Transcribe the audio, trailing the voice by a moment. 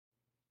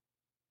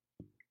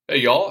Hey,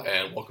 y'all,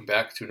 and welcome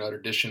back to another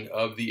edition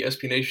of the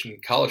SB Nation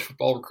College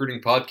Football Recruiting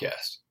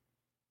Podcast.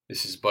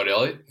 This is Bud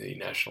Elliott, the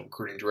National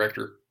Recruiting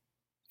Director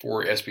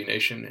for SB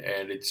Nation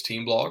and its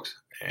team blogs,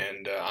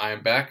 and I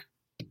am back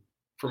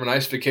from a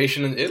nice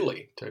vacation in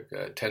Italy. Took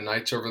 10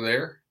 nights over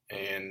there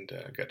and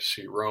got to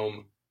see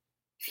Rome,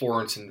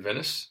 Florence, and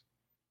Venice.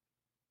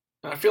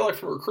 I feel like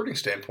from a recruiting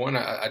standpoint,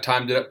 I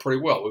timed it up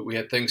pretty well. We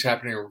had things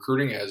happening in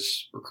recruiting,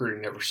 as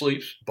recruiting never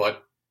sleeps,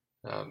 but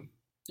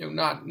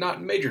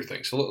not major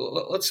things. So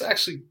let's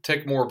actually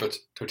take more of a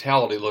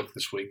totality look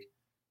this week.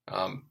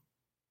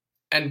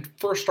 And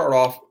first start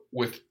off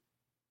with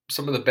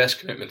some of the best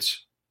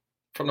commitments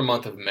from the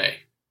month of May.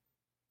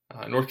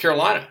 North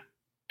Carolina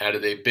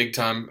added a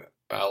big-time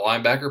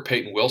linebacker,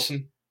 Peyton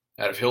Wilson,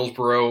 out of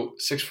Hillsboro,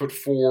 6'4",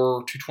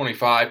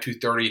 225,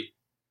 230,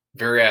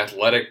 very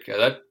athletic.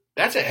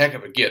 That's a heck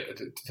of a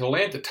get. To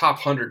land the top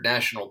 100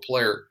 national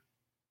player,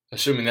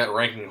 assuming that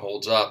ranking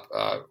holds up,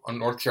 on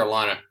North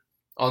Carolina,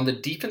 on the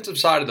defensive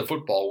side of the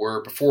football,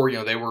 where before,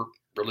 they were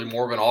really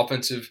more of an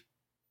offensive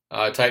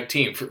type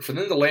team. For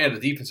them to land a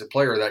defensive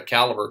player of that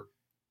caliber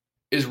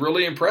is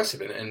really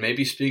impressive, and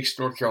maybe speaks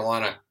to North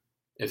Carolina,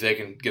 if they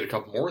can get a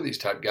couple more of these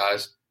type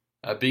guys,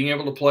 being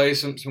able to play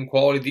some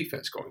quality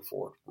defense going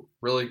forward.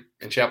 Really,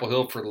 in Chapel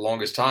Hill for the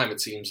longest time,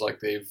 it seems like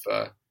they've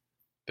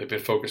been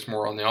focused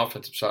more on the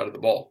offensive side of the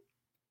ball.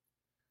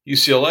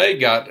 UCLA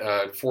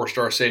got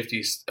four-star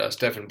safety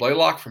Stephen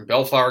Blaylock from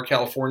Bellflower,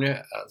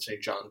 California,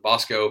 St. John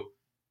Bosco.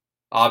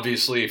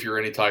 Obviously, if you're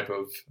any type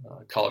of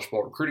college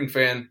football recruiting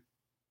fan,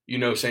 you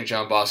know St.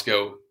 John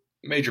Bosco,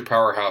 major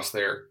powerhouse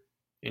there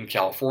in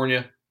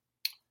California.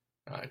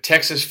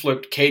 Texas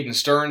flipped Caden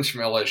Stearns from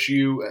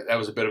LSU. That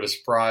was a bit of a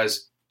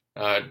surprise.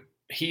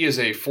 He is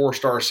a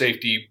four-star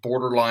safety,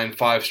 borderline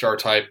five-star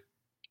type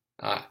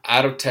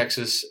out of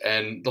Texas,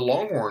 and the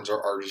Longhorns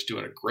are just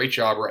doing a great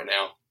job right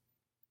now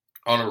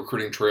on a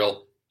recruiting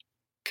trail,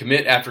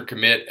 commit after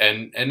commit,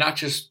 and not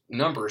just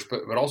numbers,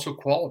 but also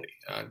quality.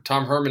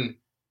 Tom Herman,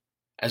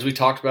 as we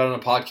talked about on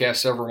a podcast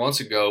several months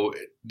ago,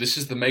 this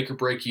is the make or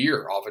break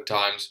year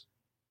oftentimes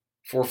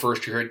for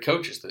first-year head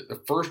coaches.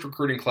 The first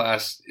recruiting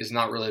class is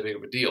not really big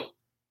of a deal.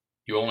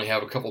 You only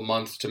have a couple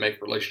months to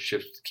make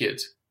relationships with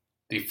kids.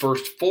 The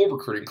first full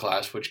recruiting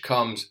class, which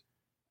comes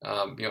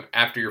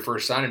after your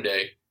first signing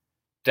day,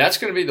 that's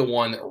going to be the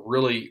one that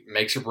really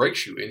makes or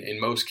breaks you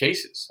in most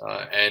cases.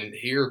 And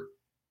here,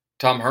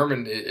 Tom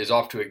Herman is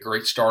off to a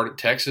great start at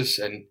Texas.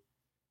 And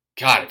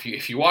God,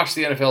 if you watch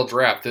the NFL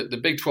draft, the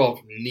Big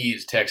 12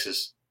 needs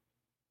Texas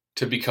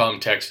to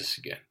become Texas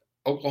again.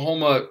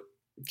 Oklahoma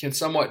can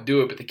somewhat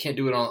do it, but they can't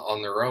do it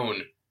on their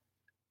own.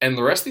 And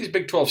the rest of these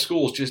Big 12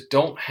 schools just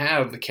don't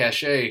have the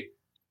cachet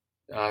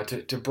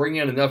to bring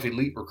in enough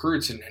elite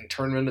recruits and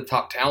turn them into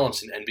top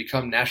talents and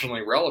become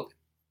nationally relevant.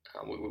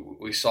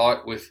 We saw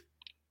it with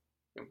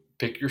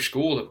pick your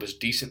school that was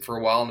decent for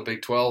a while in the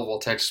Big 12 while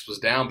Texas was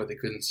down, but they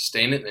couldn't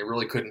sustain it, and they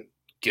really couldn't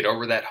get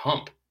over that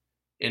hump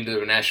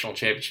into a national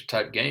championship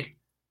type game.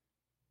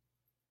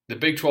 The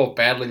Big 12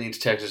 badly needs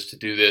Texas to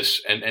do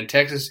this, and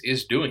Texas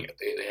is doing it.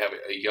 They have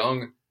a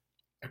young,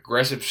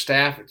 aggressive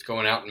staff that's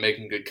going out and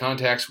making good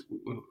contacts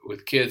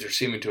with kids. They're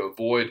seeming to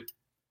avoid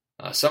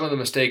some of the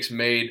mistakes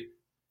made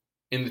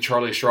in the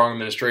Charlie Strong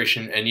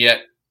administration, and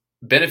yet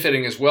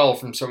benefiting as well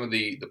from some of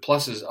the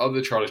pluses of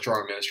the Charlie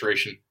Strong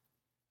administration.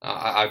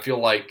 I feel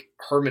like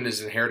Herman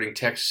is inheriting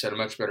Texas at a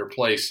much better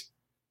place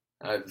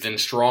than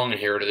Strong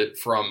inherited it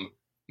from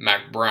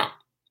Mack Brown.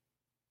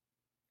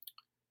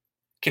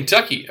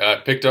 Kentucky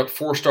picked up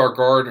four-star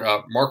guard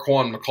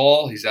Marquand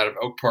McCall. He's out of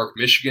Oak Park,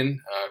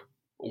 Michigan,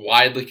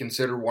 widely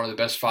considered one of the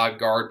best five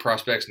guard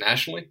prospects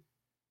nationally.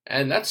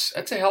 And that's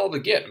a hell of a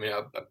get. I mean,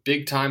 a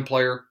big-time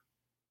player,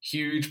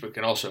 huge, but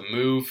can also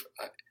move.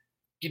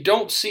 You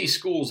don't see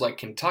schools like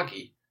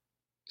Kentucky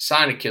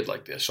sign a kid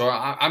like this. So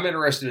I'm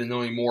interested in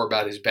knowing more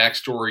about his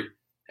backstory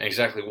and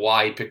exactly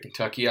why he picked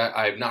Kentucky.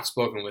 I have not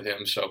spoken with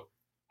him, so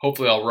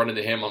hopefully I'll run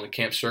into him on the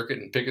camp circuit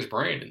and pick his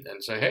brain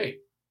and say, hey,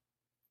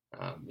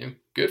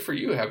 good for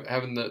you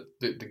having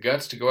the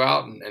guts to go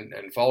out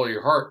and follow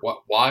your heart.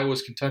 Why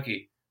was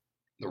Kentucky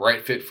the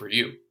right fit for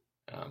you?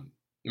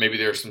 Maybe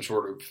there's some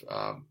sort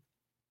of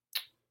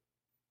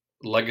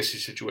legacy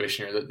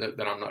situation here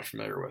that I'm not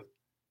familiar with.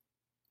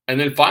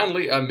 And then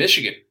finally,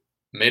 Michigan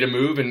made a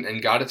move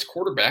and got its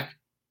quarterback,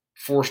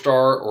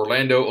 four-star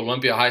Orlando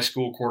Olympia High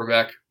School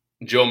quarterback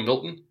Joe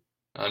Milton.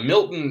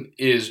 Milton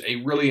is a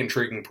really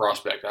intriguing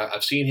prospect.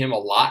 I've seen him a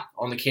lot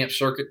on the camp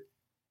circuit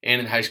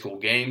and in high school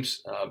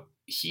games.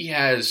 He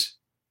has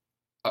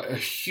a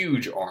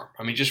huge arm.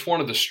 I mean, just one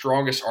of the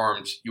strongest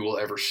arms you will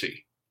ever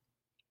see.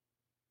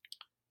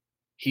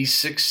 He's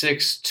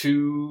 6'6",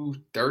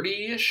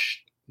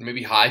 230-ish,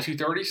 maybe high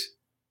 230s,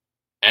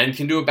 and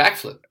can do a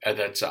backflip at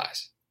that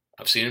size.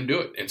 I've seen him do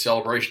it in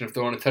celebration of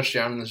throwing a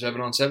touchdown in the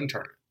 7-on-7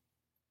 tournament.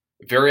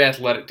 Very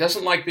athletic.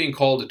 Doesn't like being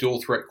called a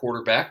dual threat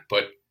quarterback,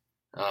 but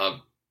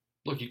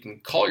look, you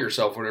can call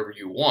yourself whatever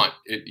you want.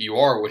 You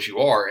are what you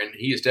are, and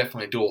he is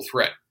definitely a dual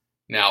threat.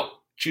 Now,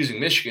 choosing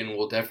Michigan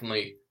will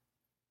definitely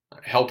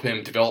help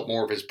him develop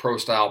more of his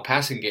pro-style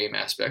passing game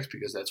aspects,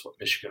 because that's what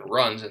Michigan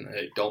runs, and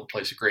they don't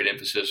place a great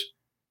emphasis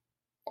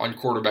on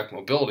quarterback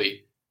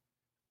mobility.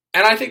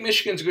 And I think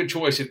Michigan's a good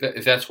choice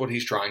if that's what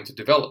he's trying to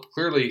develop.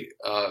 Clearly,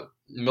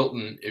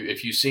 Milton,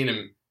 if you've seen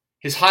him,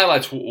 his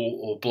highlights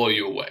will blow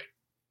you away.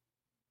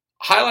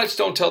 Highlights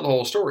don't tell the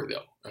whole story,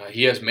 though.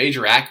 He has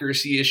major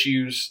accuracy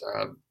issues,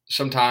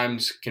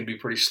 sometimes can be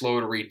pretty slow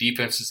to read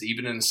defenses,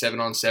 even in a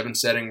 7-on-7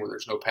 setting where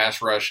there's no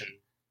pass rush and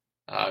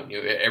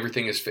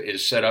everything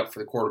is set up for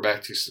the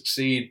quarterback to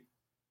succeed.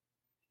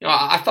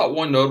 I thought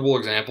one notable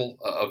example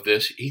of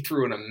this, he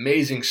threw an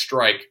amazing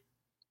strike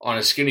on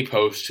a skinny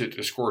post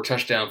to score a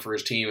touchdown for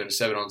his team in a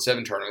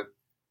 7-on-7 tournament.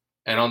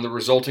 And on the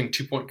resulting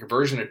 2-point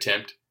conversion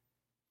attempt,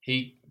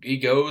 he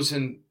goes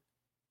and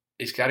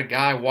he's got a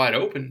guy wide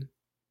open,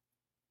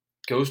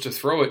 goes to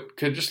throw it,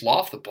 could just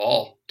loft the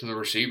ball to the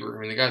receiver.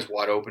 I mean, the guy's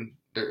wide open.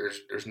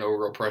 There's no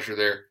real pressure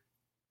there.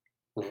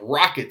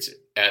 Rockets it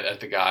at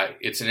the guy.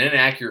 It's an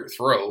inaccurate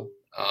throw,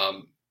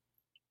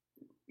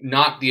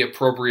 not the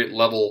appropriate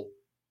level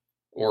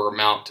or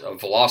amount of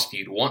velocity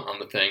you'd want on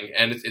the thing,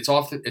 and it's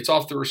off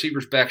the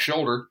receiver's back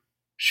shoulder,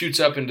 shoots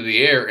up into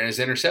the air, and is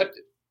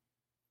intercepted.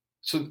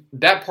 So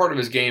that part of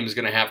his game is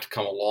going to have to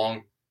come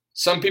along.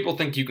 Some people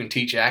think you can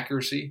teach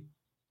accuracy.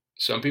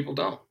 Some people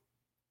don't.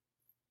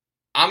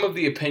 I'm of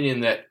the opinion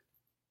that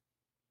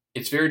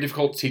it's very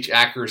difficult to teach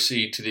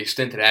accuracy to the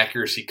extent that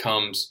accuracy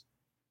comes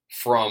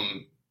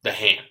from the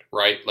hand,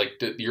 right? Like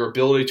your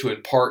ability to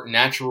impart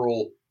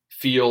natural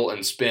feel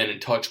and spin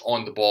and touch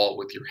on the ball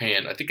with your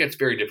hand. I think that's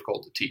very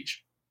difficult to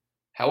teach.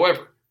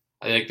 However,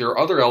 I think there are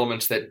other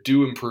elements that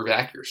do improve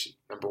accuracy.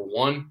 Number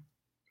one,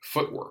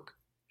 footwork.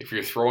 If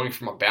you're throwing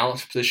from a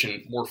balanced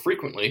position more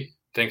frequently,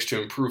 thanks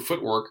to improved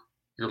footwork,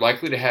 you're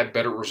likely to have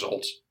better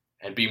results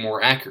and be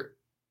more accurate.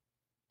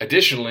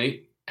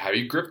 Additionally, how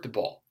you grip the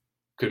ball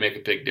could make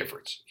a big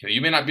difference. You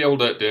may not be able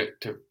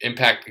to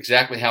impact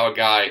exactly how a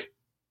guy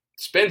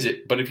spins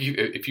it, but if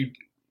you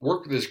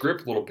work with his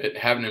grip a little bit,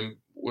 having him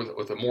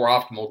with a more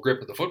optimal grip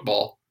of the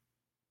football,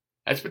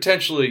 that's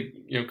potentially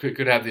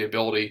could have the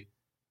ability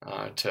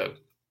to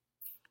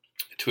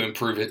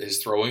improve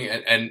his throwing.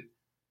 And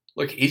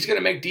look, he's going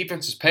to make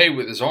defenses pay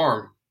with his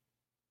arm.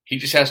 He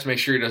just has to make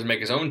sure he doesn't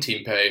make his own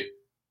team pay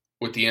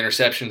with the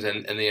interceptions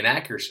and the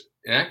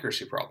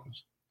inaccuracy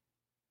problems.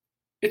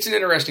 It's an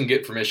interesting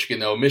get for Michigan,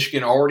 though.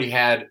 Michigan already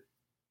had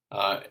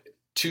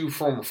two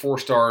former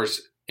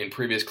 4-stars in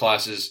previous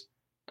classes,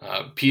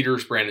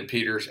 Brandon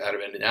Peters out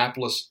of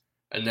Indianapolis,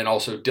 and then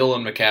also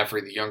Dylan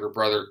McCaffrey, the younger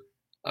brother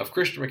of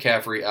Christian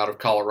McCaffrey out of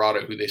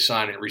Colorado, who they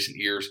signed in recent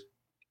years.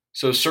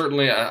 So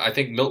certainly I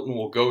think Milton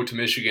will go to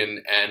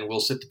Michigan and will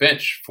sit the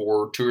bench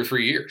for 2 or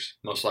 3 years,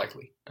 most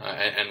likely,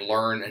 and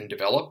learn and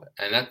develop.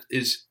 And that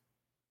is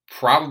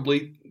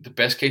probably the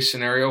best case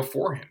scenario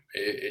for him,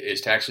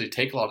 is to actually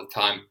take a lot of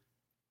time,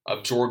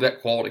 absorb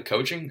that quality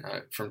coaching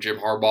from Jim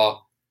Harbaugh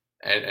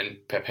and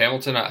Pep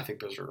Hamilton. I think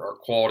those are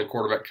quality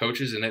quarterback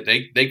coaches, and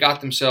they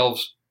got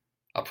themselves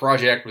a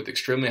project with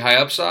extremely high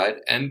upside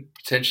and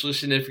potentially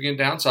significant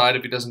downside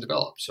if he doesn't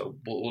develop. So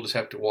we'll just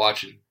have to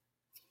watch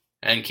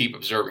and keep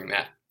observing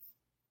that.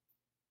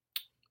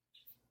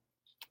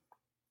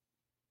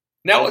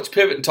 Now let's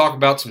pivot and talk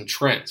about some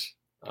trends.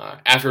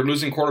 After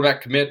losing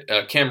quarterback commit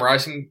Cam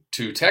Rising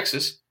to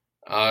Texas,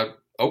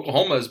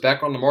 Oklahoma is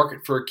back on the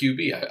market for a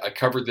QB. I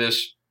covered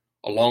this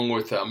along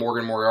with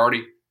Morgan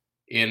Moriarty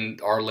in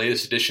our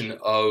latest edition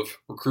of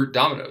Recruit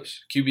Dominoes,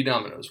 QB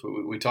Dominoes.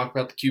 We talk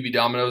about the QB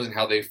Dominoes and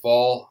how they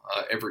fall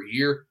every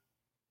year,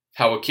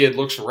 how a kid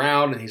looks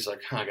around and he's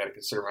like, I got to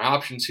consider my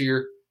options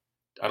here.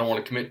 I don't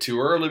want to commit too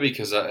early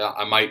because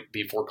I might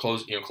be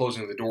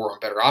closing the door on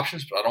better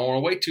options, but I don't want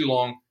to wait too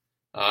long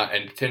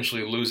and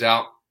potentially lose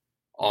out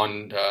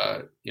on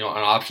on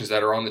options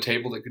that are on the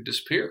table that could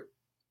disappear.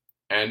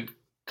 And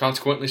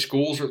consequently,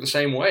 schools are the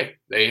same way.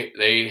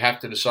 They have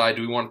to decide,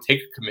 do we want to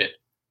take a commit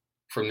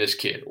from this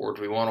kid, or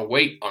do we want to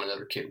wait on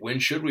another kid? When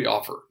should we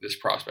offer this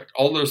prospect?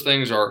 All those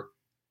things are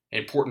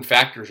important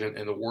factors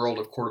in the world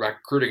of quarterback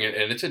recruiting,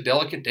 and it's a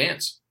delicate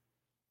dance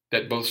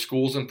that both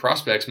schools and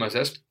prospects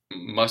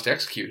must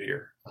execute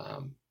here.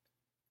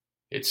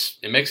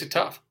 It makes it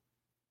tough.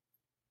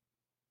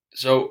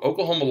 So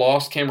Oklahoma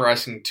lost Cam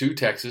Rising to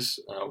Texas.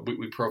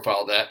 We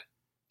profiled that.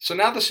 So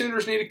now the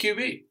Sooners need a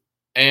QB,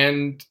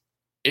 and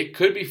it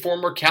could be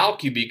former Cal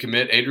QB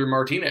commit Adrian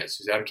Martinez,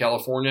 who's out of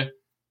California.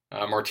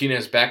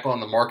 Martinez back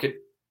on the market.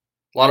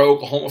 A lot of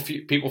Oklahoma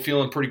people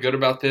feeling pretty good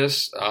about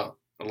this. A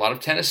lot of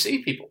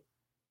Tennessee people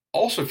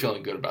also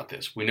feeling good about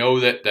this. We know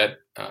that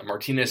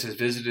Martinez has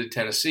visited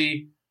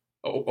Tennessee.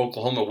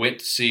 Oklahoma went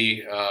to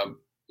see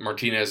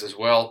Martinez as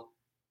well.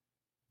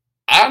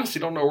 I honestly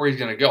don't know where he's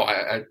going to go.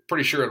 I'm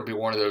pretty sure it'll be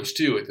one of those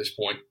two at this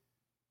point.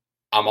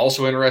 I'm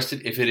also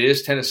interested, if it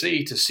is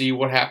Tennessee, to see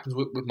what happens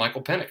with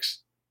Michael Penix,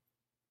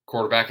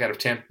 quarterback out of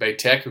Tampa Bay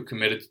Tech, who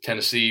committed to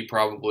Tennessee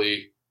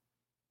probably,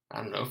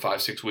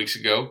 5-6 weeks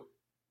ago.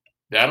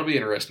 That'll be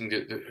interesting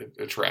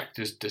to track.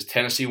 Does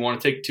Tennessee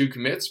want to take 2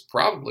 commits?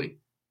 Probably.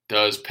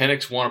 Does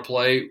Penix want to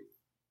play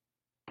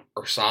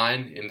or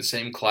sign in the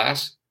same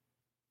class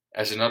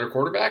as another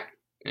quarterback?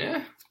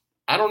 Yeah,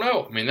 I don't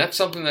know. I mean, that's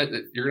something that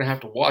you're going to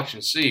have to watch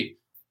and see.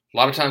 A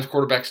lot of times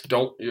quarterbacks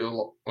don't,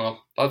 a lot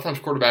of times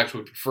quarterbacks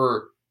would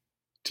prefer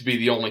to be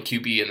the only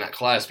QB in that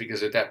class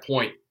because at that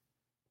point,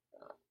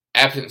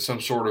 absent some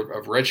sort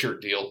of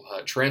redshirt deal,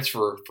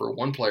 transfer for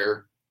one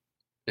player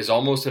is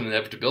almost an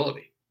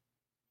inevitability.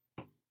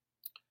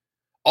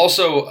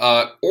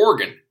 Also,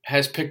 Oregon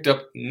has picked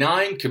up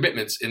 9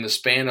 commitments in the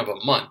span of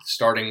a month,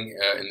 starting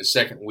in the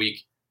second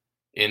week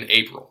in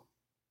April.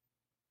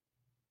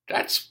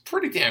 That's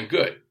pretty damn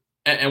good.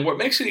 And what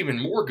makes it even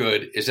more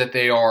good is that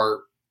they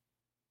are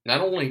not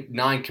only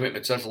 9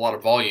 commitments, that's a lot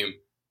of volume.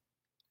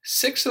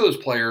 6 of those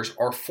players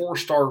are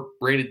 4-star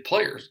rated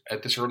players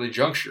at this early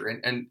juncture.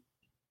 And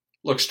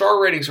look,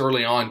 star ratings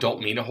early on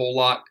don't mean a whole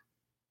lot,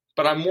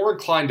 but I'm more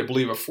inclined to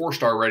believe a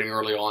 4-star rating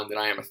early on than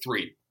I am a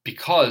 3,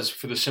 because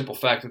for the simple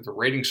fact that the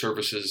rating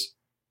services,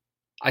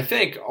 I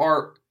think,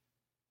 are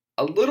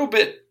a little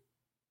bit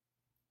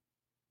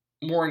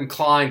more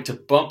inclined to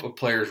bump a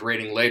player's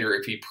rating later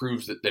if he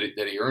proves that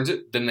he earns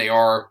it than they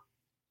are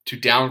to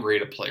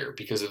downgrade a player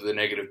because of the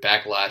negative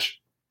backlash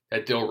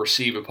that they'll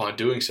receive upon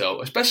doing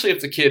so, especially if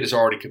the kid is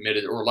already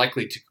committed or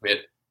likely to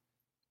commit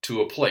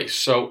to a place.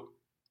 So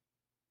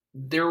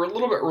they're a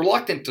little bit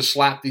reluctant to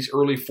slap these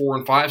early 4-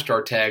 and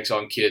 5-star tags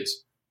on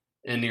kids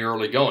in the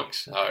early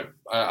goings.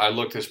 I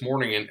looked this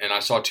morning and I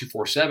saw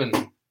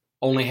 247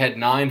 only had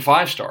 9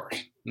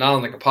 5-stars, not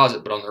on the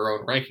composite, but on their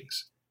own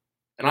rankings.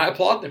 And I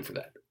applaud them for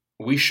that.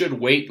 We should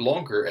wait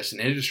longer as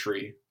an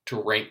industry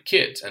to rank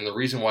kids. And the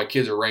reason why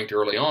kids are ranked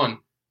early on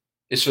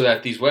is so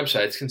that these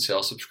websites can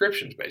sell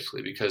subscriptions,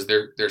 basically, because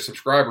their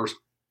subscribers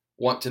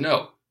want to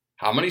know,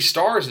 how many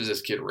stars is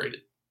this kid rated?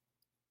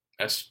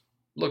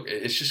 Look,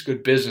 it's just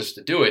good business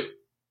to do it.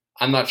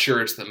 I'm not sure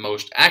it's the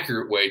most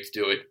accurate way to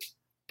do it,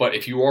 but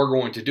if you are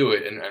going to do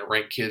it and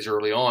rank kids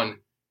early on,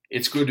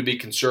 it's good to be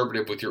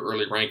conservative with your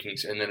early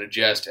rankings and then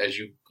adjust as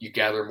you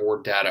gather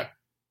more data,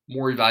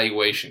 more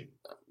evaluation,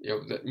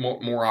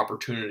 more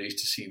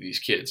opportunities to see these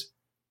kids.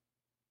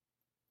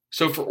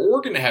 So for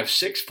Oregon to have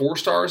 6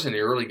 4-stars in the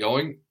early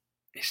going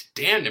is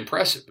damn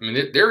impressive. I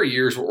mean, there are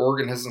years where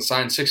Oregon hasn't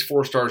signed 6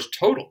 4-stars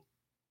total.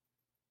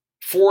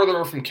 4 of them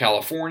are from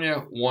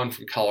California, 1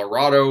 from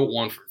Colorado,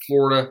 1 from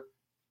Florida,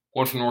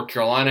 1 from North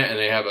Carolina, and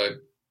they have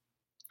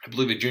I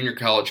believe a junior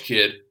college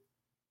kid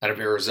out of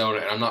Arizona,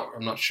 and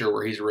I'm not sure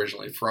where he's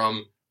originally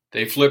from.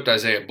 They flipped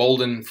Isaiah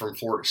Bolden from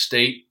Florida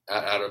State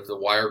out of the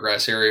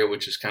Wiregrass area,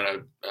 which is kind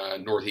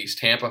of northeast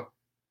Tampa.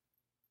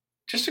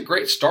 Just a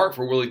great start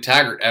for Willie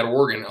Taggart at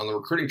Oregon on the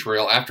recruiting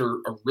trail after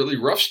a really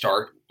rough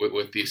start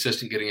with the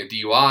assistant getting a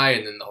DUI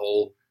and then the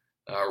whole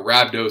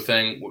Rabdo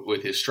thing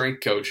with his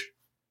strength coach.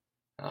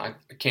 I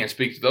can't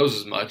speak to those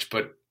as much,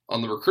 but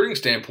on the recruiting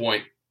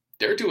standpoint,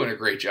 they're doing a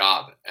great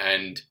job.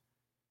 And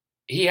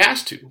he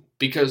has to,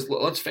 because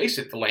let's face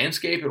it, the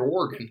landscape at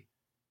Oregon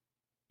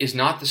is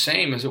not the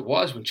same as it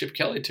was when Chip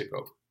Kelly took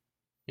over.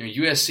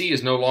 USC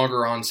is no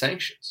longer on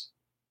sanctions.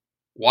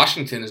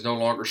 Washington is no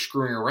longer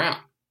screwing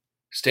around.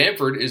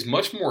 Stanford is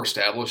much more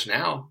established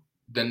now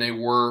than they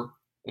were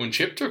when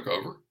Chip took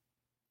over.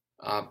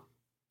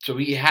 So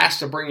he has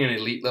to bring in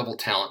elite level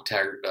talent,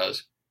 Taggart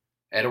does,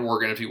 at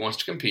Oregon if he wants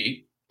to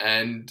compete.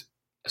 And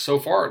so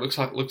far, it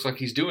looks like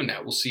he's doing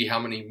that. We'll see how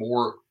many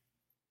more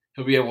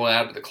he'll be able to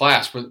add to the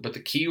class. But the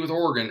key with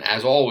Oregon,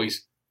 as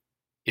always,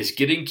 is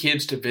getting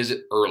kids to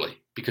visit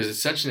early because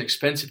it's such an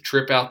expensive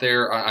trip out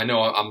there. I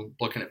know I'm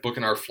looking at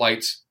booking our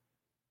flights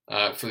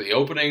for the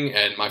opening,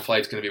 and my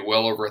flight's going to be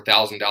well over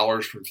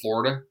 $1,000 from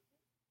Florida,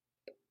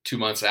 2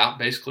 months out,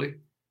 basically.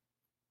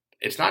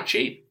 It's not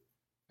cheap.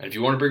 And if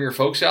you want to bring your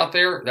folks out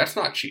there, that's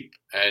not cheap.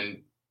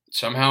 And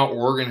somehow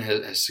Oregon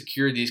has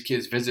secured these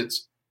kids'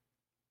 visits,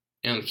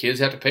 and the kids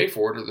have to pay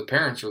for it, or the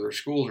parents or their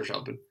schools or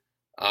something.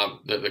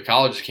 The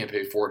colleges can't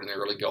pay for it in the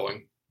early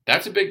going.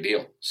 That's a big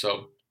deal.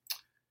 So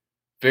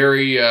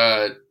very,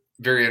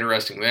 very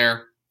interesting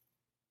there.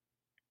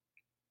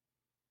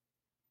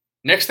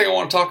 Next thing I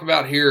want to talk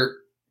about here,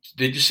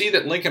 did you see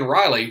that Lincoln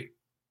Riley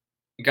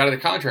got a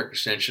contract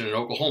extension in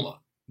Oklahoma?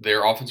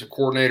 Their offensive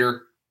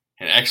coordinator,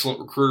 an excellent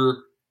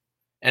recruiter.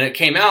 And it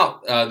came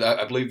out,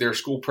 I believe their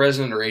school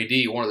president or AD,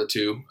 one of the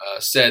two,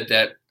 said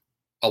that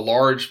a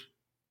large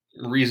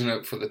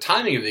reason for the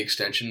timing of the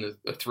extension,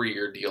 the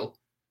 3-year deal,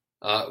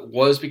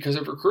 was because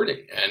of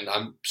recruiting. And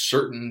I'm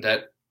certain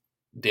that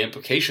the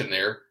implication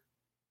there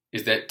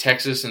is that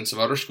Texas and some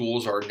other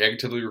schools are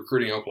negatively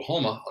recruiting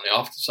Oklahoma on the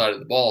offensive side of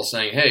the ball,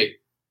 saying, hey,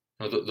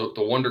 the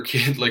wonder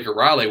kid Lincoln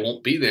Riley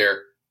won't be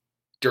there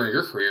during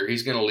your career.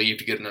 He's going to leave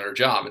to get another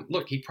job. And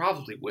look, he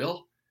probably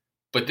will.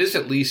 But this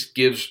at least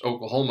gives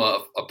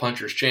Oklahoma a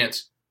puncher's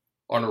chance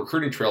on a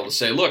recruiting trail to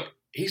say, look,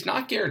 he's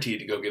not guaranteed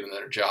to go get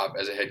another job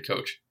as a head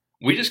coach.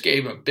 We just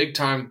gave him a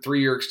big-time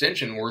 3-year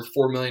extension worth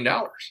 $4 million.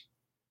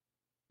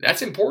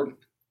 That's important.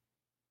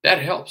 That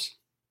helps.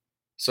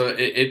 So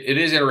it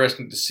is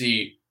interesting to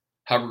see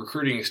how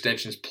recruiting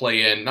extensions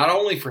play in, not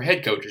only for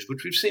head coaches,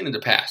 which we've seen in the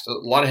past. A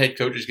lot of head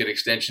coaches get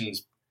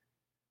extensions,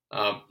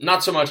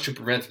 not so much to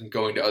prevent them from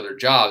going to other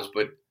jobs,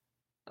 but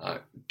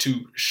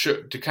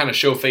to kind of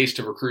show face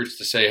to recruits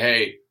to say,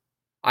 hey,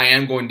 I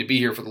am going to be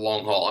here for the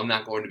long haul. I'm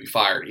not going to be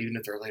fired, even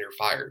if they're later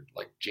fired,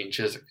 like Gene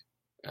Chizik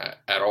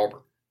at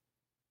Auburn.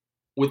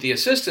 With the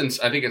assistants,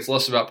 I think it's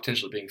less about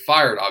potentially being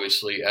fired,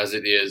 obviously, as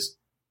it is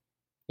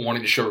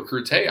wanting to show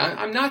recruits, hey,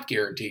 I'm not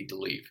guaranteed to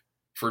leave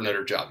for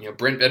another job.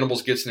 Brent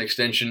Venables gets an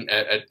extension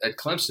at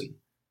Clemson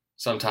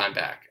some time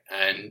back,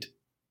 and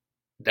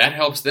that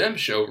helps them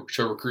show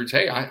recruits,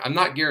 hey, I'm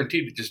not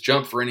guaranteed to just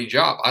jump for any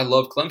job. I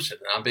love Clemson,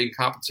 and I'm being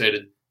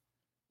compensated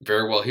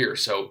very well here.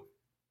 So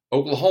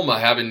Oklahoma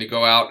having to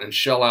go out and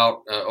shell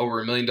out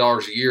over $1 million a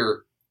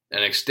year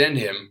and extend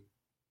him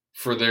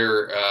for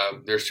their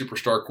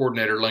superstar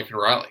coordinator, Lincoln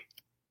Riley.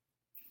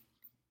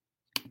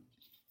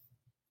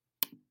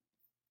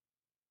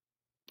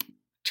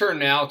 Turn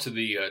now to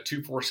the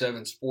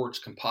 247 Sports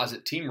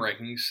composite team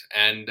rankings,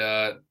 and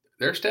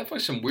there's definitely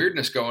some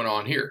weirdness going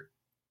on here.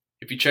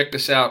 If you check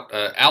this out,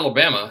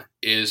 Alabama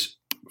is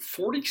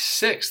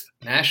 46th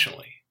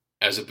nationally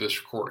as of this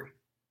recording.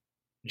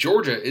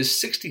 Georgia is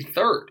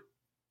 63rd.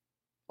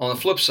 On the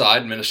flip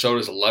side, Minnesota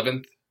is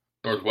 11th,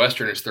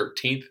 Northwestern is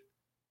 13th,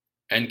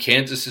 and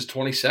Kansas is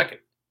 22nd.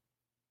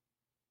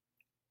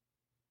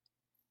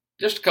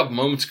 Just a couple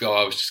moments ago,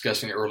 I was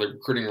discussing the early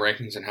recruiting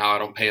rankings and how I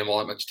don't pay them all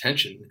that much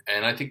attention,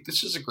 and I think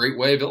this is a great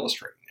way of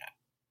illustrating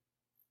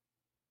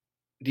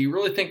that. Do you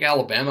really think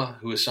Alabama,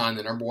 who has signed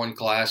the number one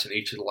class in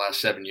each of the last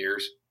 7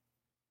 years,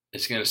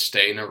 is going to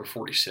stay number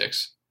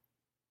 46?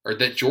 Or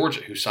that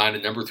Georgia, who signed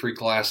a number 3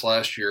 class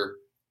last year,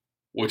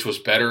 which was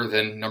better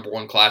than number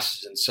 1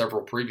 classes in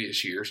several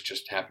previous years,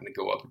 just happened to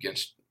go up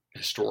against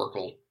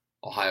historical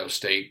Ohio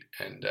State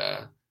and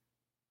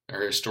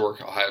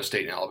historic Ohio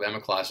State and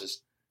Alabama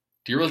classes.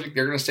 Do you really think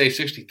they're going to stay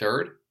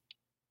 63rd?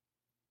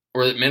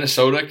 Or that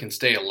Minnesota can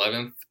stay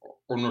 11th,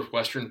 or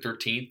Northwestern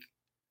 13th,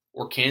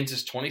 or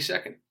Kansas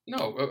 22nd?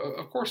 No,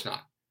 of course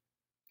not.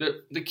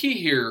 The key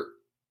here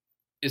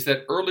is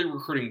that early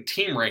recruiting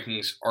team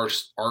rankings are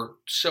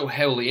so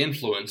heavily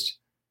influenced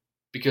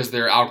because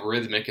they're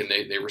algorithmic and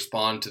they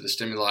respond to the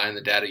stimuli and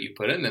the data you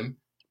put in them,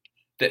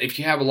 that if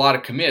you have a lot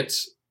of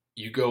commits,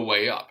 you go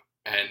way up.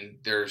 And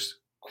there's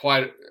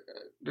quite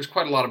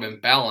a lot of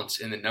imbalance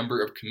in the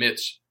number of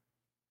commits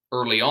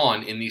early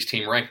on in these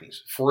team rankings.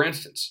 For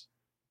instance,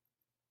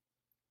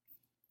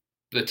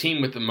 the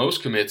team with the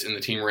most commits in the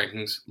team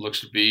rankings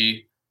looks to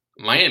be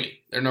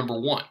Miami. They're number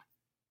 1.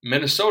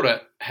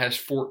 Minnesota has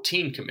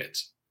 14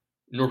 commits.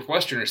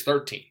 Northwestern is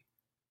 13.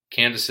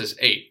 Kansas has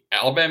 8.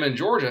 Alabama and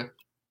Georgia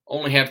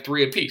only have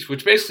 3 apiece,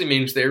 which basically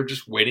means they're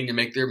just waiting to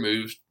make their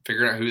moves,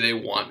 figuring out who they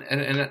want,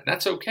 and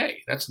that's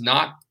okay. That's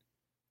not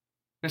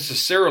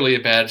necessarily a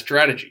bad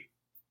strategy.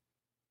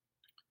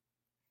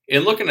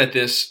 In looking at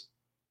this,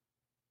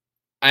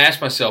 I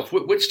asked myself,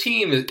 which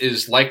team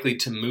is likely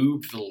to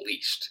move the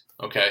least?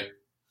 Okay.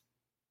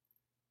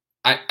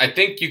 I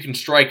think you can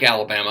strike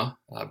Alabama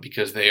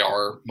because they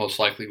are most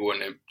likely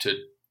going to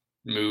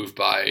move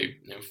by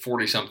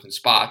 40-something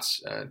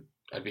spots.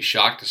 I'd be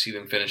shocked to see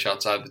them finish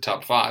outside the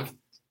top 5.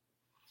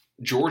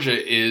 Georgia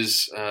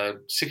is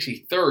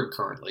 63rd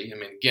currently. I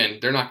mean, again,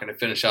 they're not going to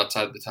finish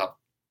outside the top.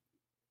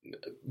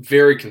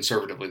 Very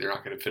conservatively, they're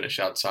not going to finish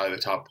outside the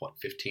top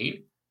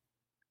 15.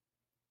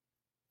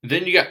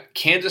 Then you got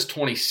Kansas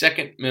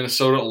 22nd,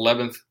 Minnesota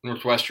 11th,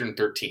 Northwestern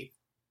 13th.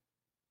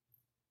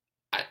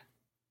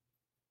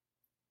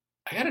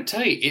 I got to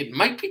tell you, it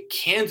might be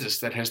Kansas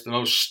that has the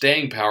most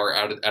staying power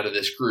out of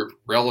this group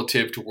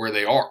relative to where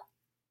they are.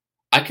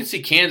 I could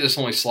see Kansas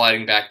only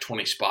sliding back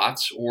 20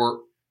 spots,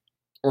 or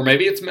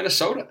maybe it's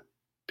Minnesota.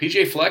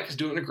 PJ Fleck is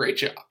doing a great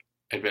job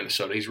at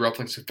Minnesota. He's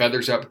ruffling some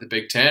feathers up at the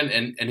Big Ten,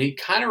 and he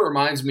kind of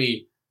reminds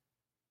me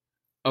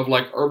of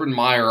like Urban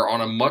Meyer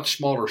on a much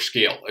smaller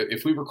scale.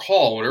 If we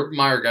recall, when Urban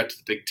Meyer got to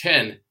the Big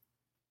Ten,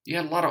 you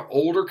had a lot of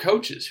older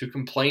coaches who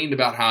complained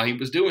about how he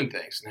was doing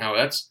things and how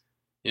that's,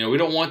 we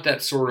don't want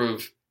that sort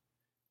of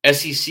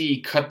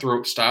SEC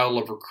cutthroat style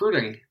of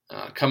recruiting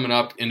coming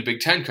up in the Big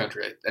Ten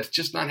country. That's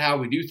just not how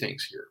we do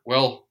things here.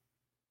 Well,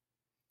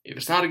 if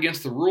it's not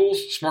against the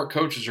rules, smart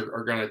coaches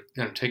are going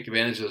to take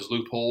advantage of those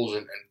loopholes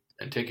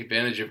and take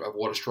advantage of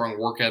what a strong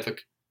work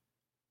ethic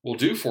will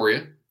do for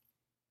you.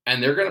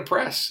 And they're going to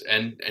press.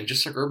 And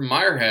just like Urban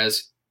Meyer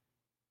has,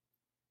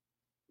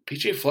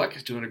 PJ Fleck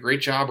is doing a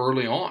great job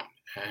early on.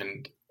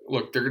 And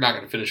look, they're not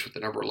going to finish with the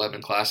number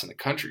 11 class in the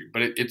country,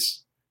 but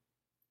it's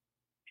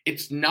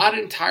not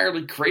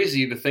entirely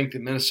crazy to think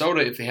that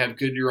Minnesota, if they have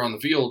Goodyear on the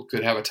field,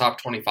 could have a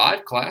top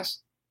 25 class,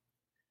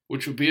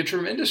 which would be a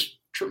tremendous,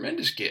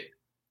 tremendous get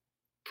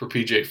for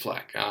PJ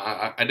Fleck.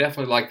 I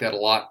definitely like that a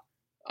lot.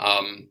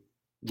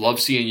 Love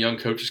seeing young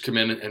coaches come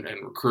in and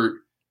recruit.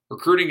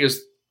 Recruiting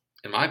is,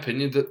 in my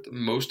opinion, the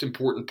most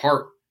important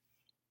part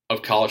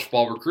of college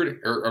football recruiting,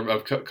 or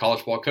of college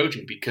football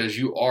coaching, because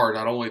you are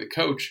not only the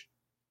coach,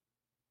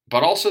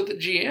 but also the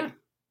GM.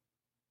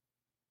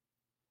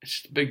 It's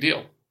just a big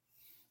deal.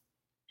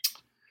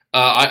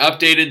 I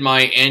updated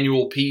my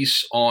annual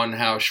piece on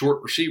how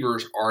short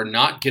receivers are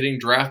not getting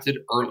drafted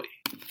early.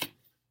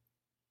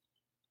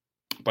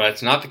 But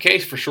it's not the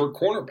case for short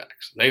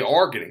cornerbacks. They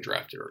are getting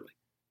drafted early.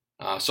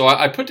 So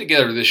I put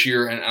together this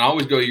year, and I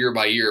always go year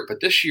by year,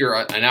 but this year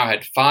I now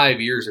had 5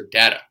 years of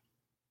data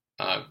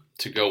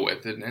to go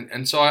with.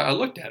 And so I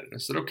looked at it and I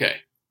said, okay,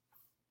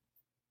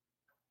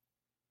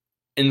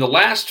 in the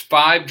last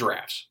 5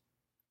 drafts,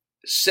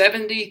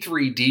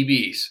 73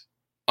 DBs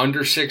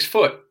under 6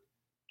 foot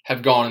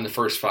have gone in the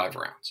first 5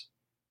 rounds.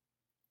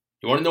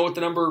 You want to know what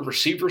the number of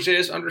receivers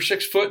is under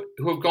 6 foot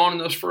who have gone in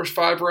those first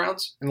 5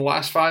 rounds in the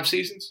last 5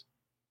 seasons?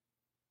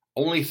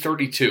 Only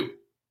 32.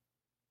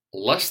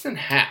 Less than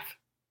half.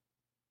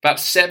 About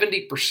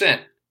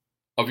 70%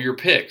 of your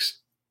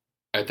picks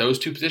at those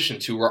 2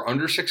 positions who are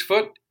under 6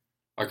 foot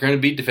are going to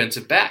be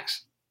defensive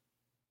backs.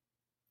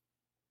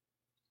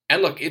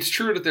 And look, it's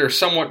true that there are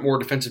somewhat more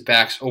defensive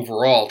backs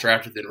overall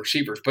drafted than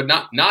receivers, but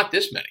not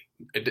this many.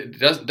 It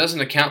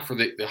doesn't account for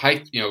the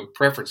height,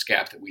 preference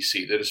gap that we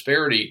see. The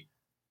disparity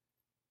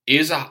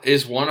is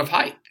one of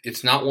height.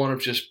 It's not one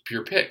of just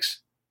pure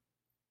picks.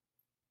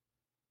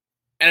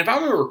 And if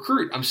I'm a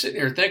recruit, I'm sitting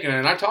here thinking,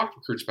 and I talk to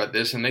recruits about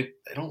this, and they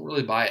don't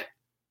really buy it.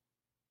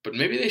 But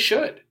maybe they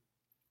should.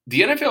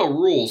 The NFL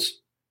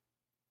rules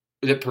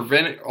that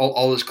prevent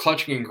all this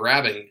clutching and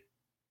grabbing,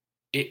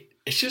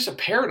 it's just a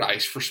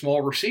paradise for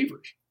small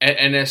receivers.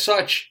 And as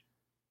such,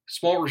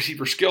 small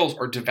receiver skills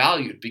are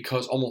devalued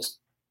because almost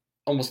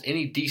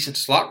any decent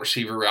slot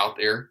receiver out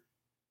there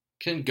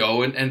can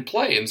go and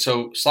play. And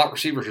so slot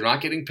receivers are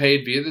not getting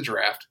paid via the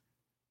draft.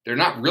 They're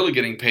not really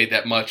getting paid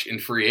that much in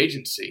free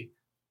agency.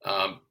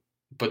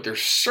 But they're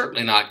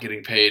certainly not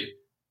getting paid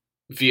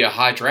via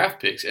high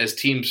draft picks as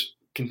teams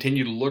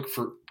continue to look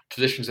for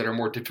positions that are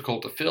more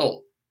difficult to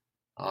fill.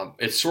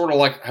 It's sort of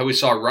like how we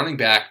saw running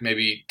back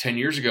maybe 10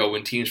 years ago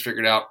when teams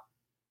figured out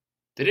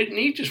they didn't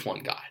need just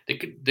one guy. They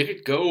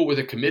could go with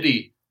a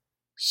committee,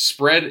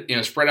 spread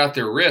out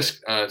their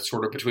risk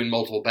sort of between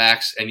multiple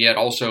backs, and yet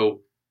also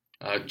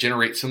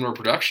generate similar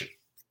production.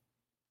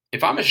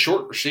 If I'm a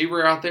short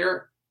receiver out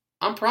there,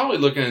 I'm probably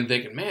looking and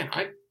thinking, man,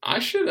 I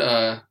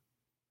should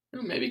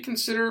maybe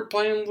consider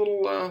playing a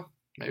little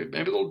maybe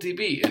a little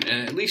DB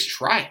and at least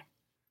try it.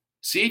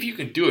 See if you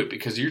can do it,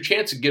 because your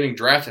chance of getting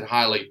drafted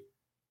highly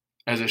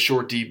as a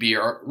short DB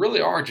really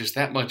are just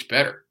that much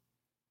better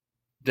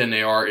than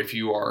they are if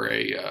you are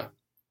a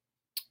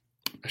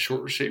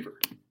short receiver.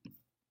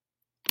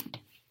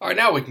 All right,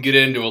 now we can get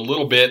into a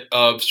little bit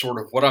of sort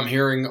of what I'm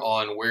hearing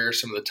on where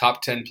some of the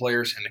top 10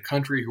 players in the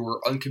country who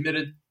are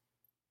uncommitted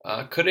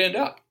could end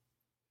up.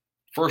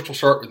 First, we'll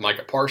start with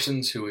Micah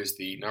Parsons, who is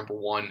the number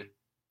 1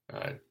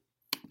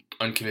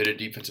 uncommitted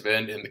defensive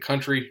end in the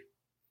country,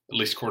 at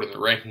least according to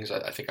the rankings.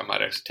 I think I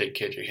might actually take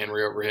KJ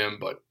Henry over him,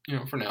 but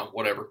for now,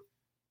 whatever.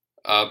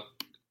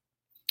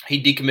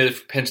 He decommitted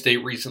from Penn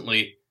State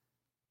recently.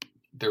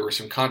 There was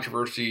some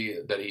controversy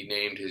that he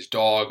named his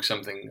dog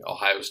something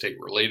Ohio State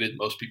related.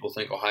 Most people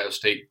think Ohio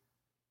State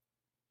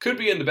could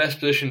be in the best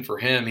position for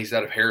him. He's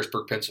out of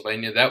Harrisburg,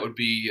 Pennsylvania. That would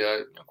be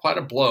quite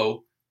a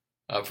blow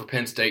for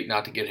Penn State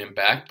not to get him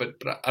back. But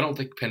I don't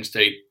think Penn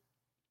State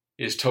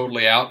is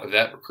totally out of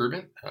that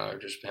recruitment.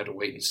 Just had to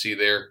wait and see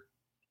there.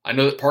 I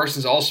know that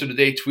Parsons also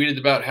today tweeted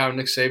about how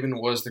Nick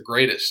Saban was the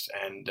greatest,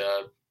 and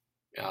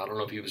I don't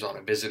know if he was on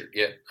a visit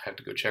yet. I have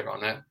to go check on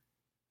that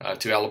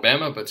to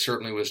Alabama, but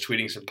certainly was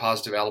tweeting some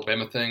positive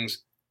Alabama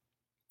things.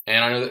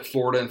 And I know that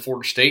Florida and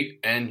Florida State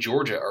and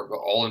Georgia are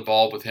all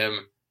involved with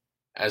him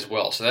as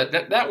well. So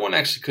that one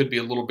actually could be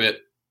a little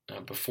bit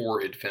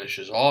before it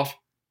finishes off.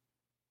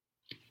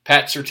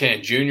 Pat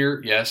Surtain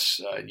Jr., yes,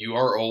 you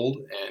are old,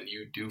 and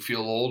you do feel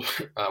old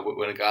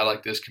when a guy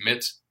like this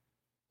commits.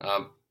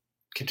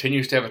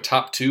 Continues to have a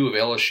top 2 of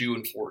LSU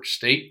and Florida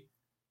State.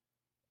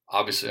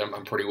 Obviously,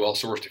 I'm pretty well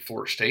sourced at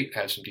Florida State.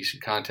 Have some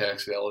decent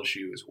contacts at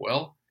LSU as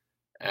well.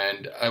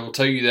 And I will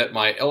tell you that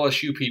my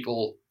LSU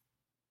people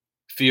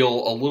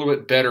feel a little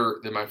bit better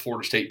than my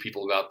Florida State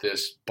people about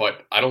this,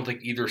 but I don't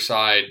think either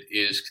side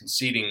is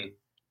conceding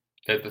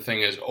that the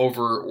thing is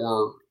over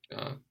or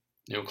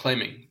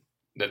claiming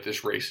that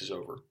this race is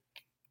over.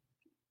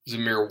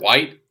 Zamir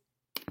White,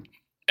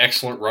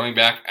 excellent running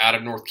back out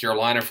of North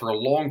Carolina. For a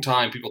long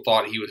time, people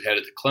thought he was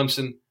headed to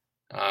Clemson,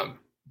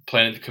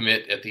 planning to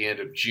commit at the end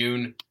of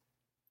June.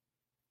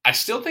 I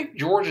still think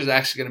Georgia is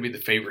actually going to be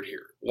the favorite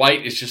here.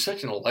 White is just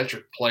such an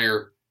electric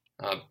player.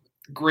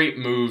 Great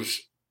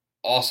moves,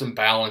 awesome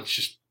balance,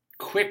 just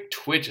quick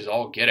twitches,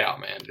 all get out,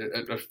 man.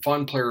 A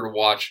fun player to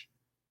watch.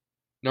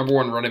 Number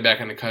 1 running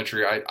back in the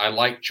country. I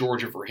like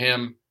Georgia for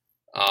him.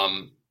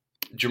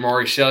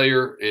 Jamari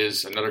Sellier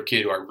is another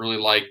kid who I really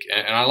like,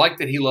 and I like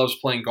that he loves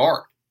playing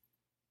guard.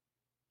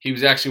 He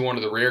was actually one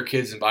of the rare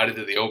kids invited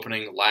to the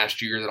opening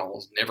last year. That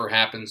almost never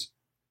happens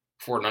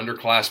for an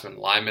underclassman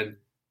lineman.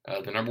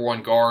 The number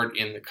 1 guard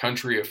in the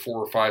country, a 4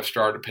 or 5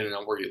 star, depending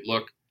on where you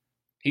look.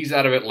 He's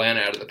out of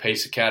Atlanta, out of the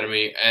Pace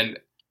Academy, and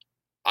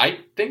I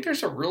think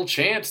there's a real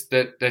chance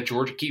that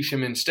Georgia keeps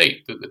him in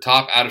state. The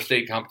top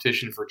out-of-state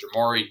competition for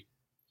Jamari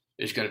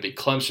is going to be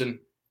Clemson.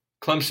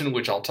 Clemson,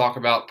 which I'll talk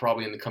about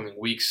probably in the coming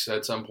weeks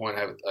at some point.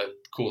 I have a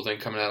cool thing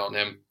coming out on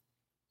them.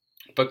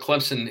 But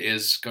Clemson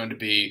is going to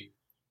be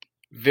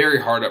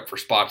very hard up for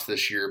spots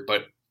this year.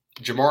 But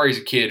Jamari's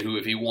a kid who,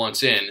 if he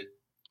wants in,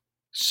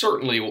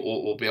 certainly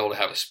will be able to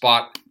have a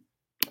spot.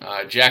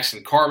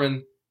 Jackson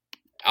Carman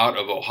out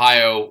of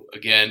Ohio.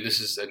 Again, this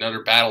is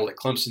another battle that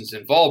Clemson's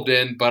involved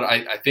in, but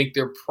I think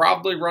they're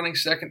probably running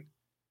second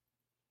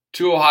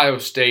to Ohio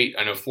State.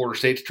 I know Florida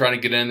State's trying to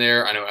get in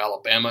there. I know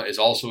Alabama is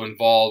also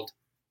involved.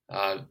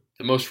 The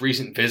most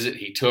recent visit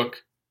he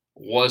took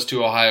was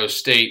to Ohio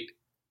State.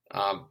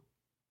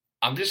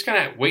 I'm just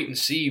going to wait and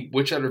see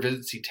which other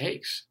visits he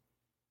takes.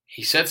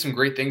 He said some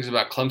great things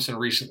about Clemson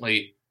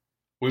recently.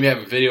 We may have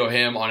a video of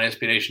him on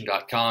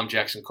SBNation.com.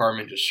 Jackson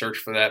Carman, just search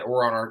for that,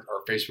 or on our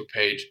Facebook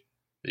page,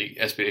 the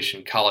SB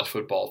Nation College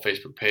Football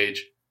Facebook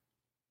page.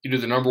 Either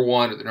the number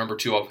 1 or the number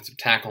 2 offensive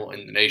tackle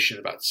in the nation,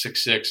 about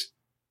 6'6",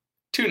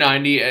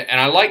 290. And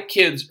I like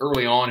kids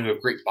early on who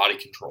have great body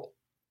control,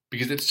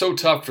 because it's so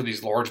tough for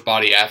these large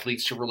body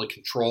athletes to really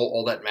control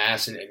all that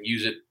mass and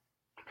use it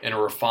in a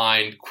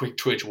refined, quick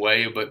twitch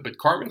way. But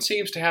Carman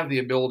seems to have the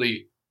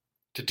ability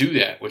to do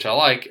that, which I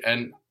like.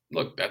 And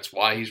look, that's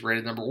why he's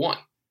rated number 1.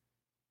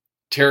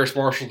 Terrace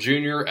Marshall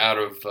Jr. out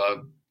of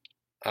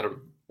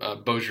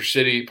Bossier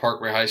City,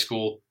 Parkway High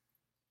School.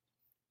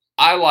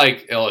 I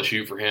like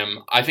LSU for him.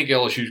 I think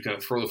LSU is going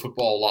to throw the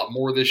football a lot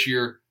more this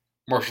year.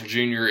 Marshall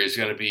Jr. is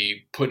going to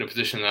be put in a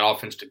position in that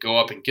offense to go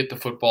up and get the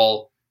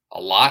football a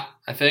lot,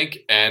 I think.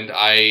 And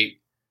I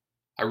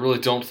really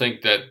don't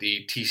think that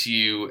the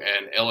TCU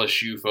and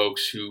LSU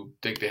folks who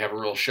think they have a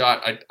real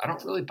shot, I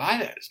don't really buy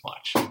that as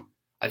much.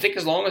 I think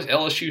as long as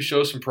LSU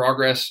shows some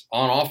progress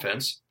on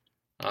offense,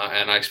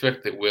 and I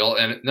expect it will,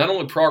 and not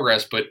only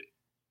progress, but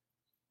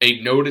a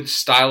noted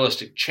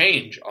stylistic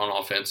change on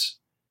offense,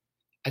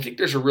 I think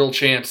there's a real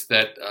chance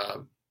that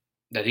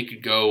he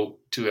could go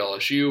to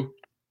LSU.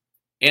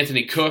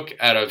 Anthony Cook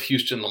out of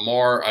Houston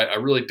Lamar, I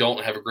really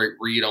don't have a great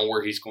read on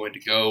where he's going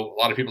to go. A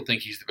lot of people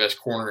think he's the best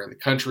corner in the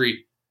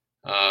country.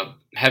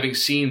 Having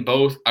seen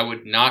both, I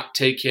would not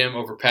take him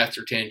over Pat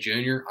Surtain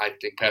Jr. I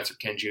think Pat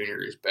Surtain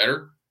Jr. is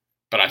better,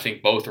 but I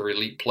think both are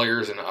elite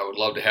players, and I would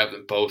love to have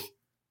them both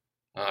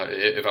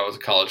if I was a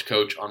college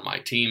coach on my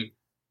team.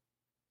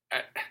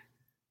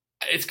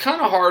 It's kind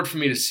of hard for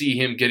me to see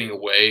him getting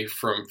away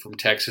from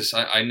Texas.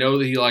 I know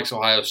that he likes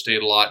Ohio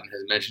State a lot and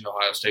has mentioned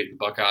Ohio State and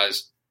the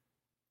Buckeyes,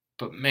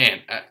 but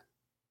man,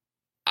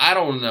 I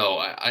don't know.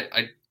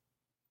 I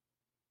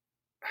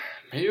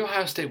maybe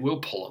Ohio State will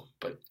pull him,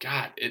 but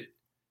God,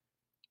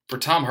 for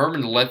Tom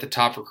Herman to let the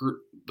top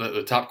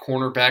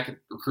cornerback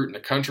recruit in the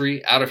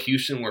country out of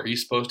Houston, where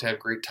he's supposed to have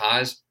great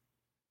ties,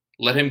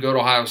 let him go to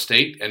Ohio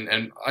State,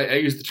 and I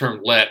use the term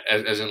 "let"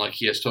 as in like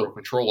he has total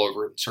control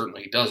over it.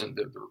 Certainly, he doesn't.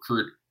 The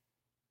recruit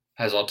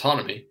has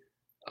autonomy.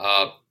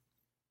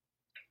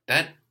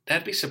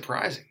 That'd be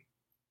surprising.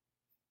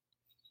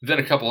 Then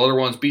a couple other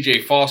ones.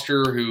 B.J.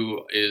 Foster,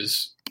 who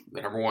is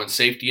the number 1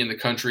 safety in the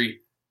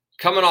country,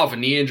 coming off a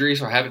knee injury,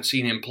 so I haven't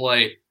seen him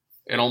play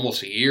in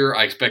almost a year.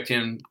 I expect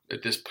him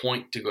at this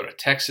point to go to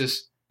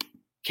Texas.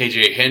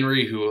 KJ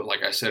Henry, who,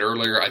 like I said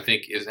earlier, I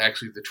think is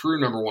actually the true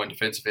number 1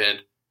 defensive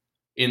end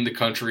in the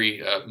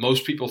country.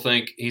 Most people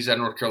think he's at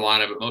North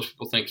Carolina, but most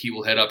people think he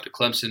will head up to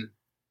Clemson.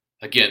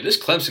 Again,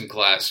 this Clemson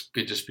class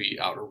could just be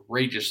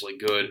outrageously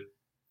good.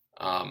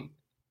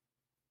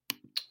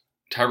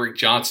 Tyreek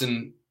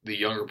Johnson, the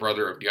younger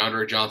brother of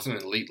DeAndre Johnson,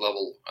 an elite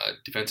level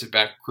defensive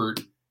back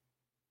recruit.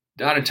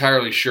 Not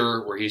entirely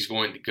sure where he's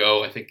going to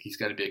go. I think he's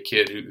going to be a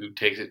kid who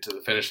takes it to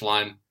the finish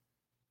line.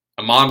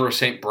 Amon-Ra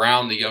St.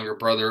 Brown, the younger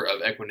brother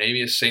of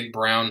Equanimeous St.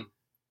 Brown.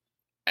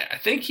 I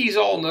think he's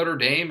all Notre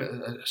Dame,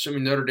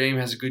 assuming Notre Dame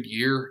has a good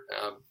year.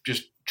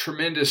 Just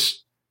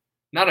tremendous,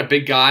 not a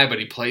big guy, but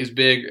he plays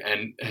big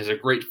and has a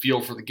great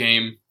feel for the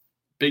game.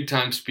 Big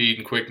time speed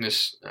and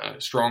quickness,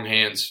 strong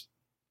hands.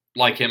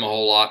 Like him a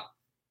whole lot.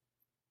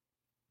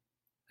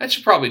 That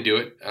should probably do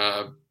it.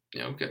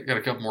 Got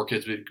a couple more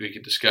kids we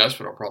could discuss,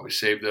 but I'll probably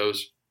save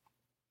those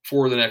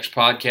for the next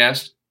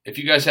podcast. If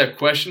you guys have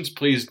questions,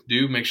 please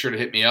do make sure to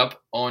hit me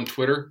up on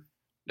Twitter.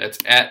 That's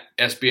at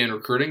SBN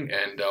Recruiting,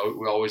 and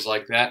we always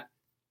like that.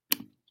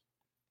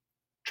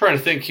 Trying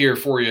to think here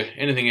for you,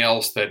 anything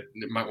else that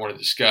you might want to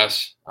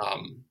discuss.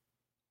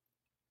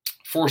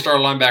 4-star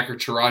linebacker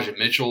Teradja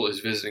Mitchell is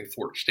visiting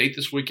Florida State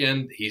this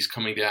weekend. He's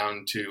coming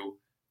down to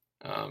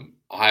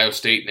Ohio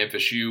State and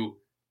FSU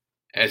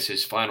as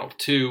his final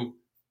 2.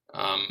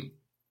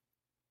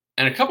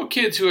 And a couple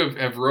kids who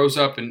have rose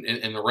up in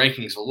the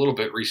rankings a little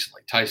bit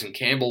recently. Tyson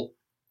Campbell,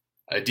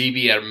 a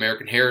DB out of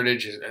American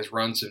Heritage, has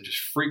run some just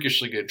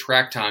freakishly good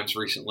track times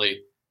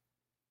recently.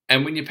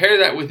 And when you pair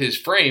that with his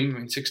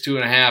frame,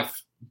 6'2.5",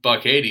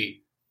 $180,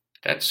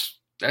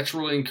 that's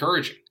really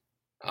encouraging.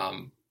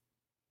 And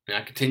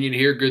I continue to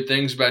hear good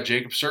things about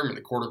Jacob Sirmon,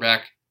 the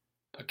quarterback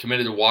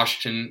committed to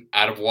Washington,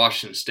 out of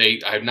Washington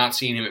State. I have not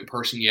seen him in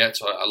person yet,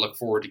 so I look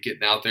forward to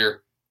getting out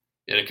there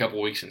in a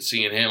couple weeks and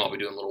seeing him. I'll be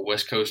doing a little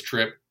West Coast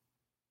trip.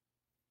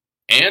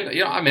 And,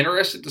 I'm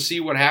interested to see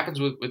what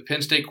happens with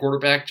Penn State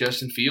quarterback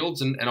Justin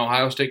Fields and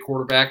Ohio State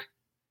quarterback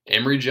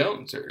Emory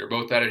Jones. They're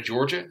both out of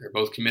Georgia. They're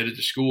both committed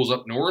to schools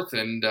up north.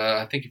 And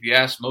I think if you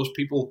ask most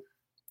people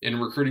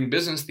in recruiting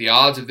business, the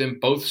odds of them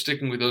both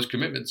sticking with those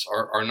commitments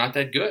are not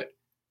that good.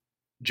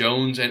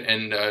 Jones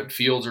and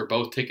Fields are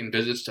both taking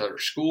visits to other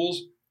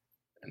schools.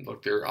 And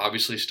look, they're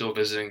obviously still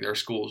visiting their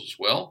schools as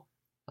well,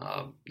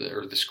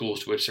 or the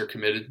schools to which they're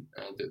committed.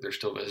 They're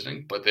still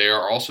visiting, but they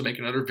are also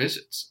making other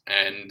visits.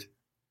 And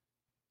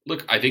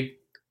look, I think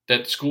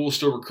that schools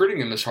still recruiting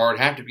them this hard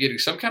have to be getting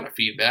some kind of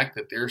feedback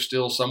that they're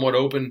still somewhat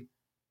open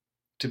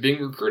to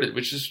being recruited,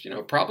 which is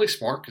probably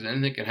smart because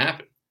anything can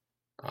happen.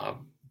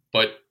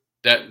 But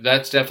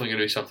that's definitely going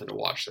to be something to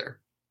watch there.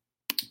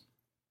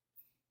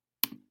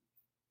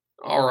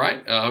 All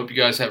right. I hope you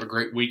guys have a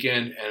great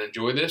weekend and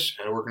enjoy this.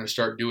 And we're going to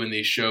start doing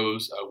these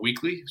shows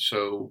weekly,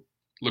 so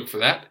look for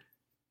that.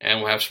 And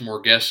we'll have some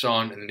more guests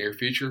on in the near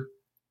future.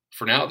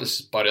 For now, this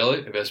is Bud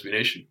Elliott of SB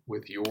Nation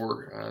with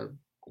your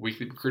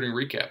weekly recruiting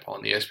recap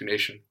on the SB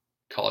Nation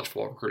College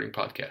Football Recruiting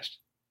Podcast.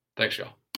 Thanks, y'all.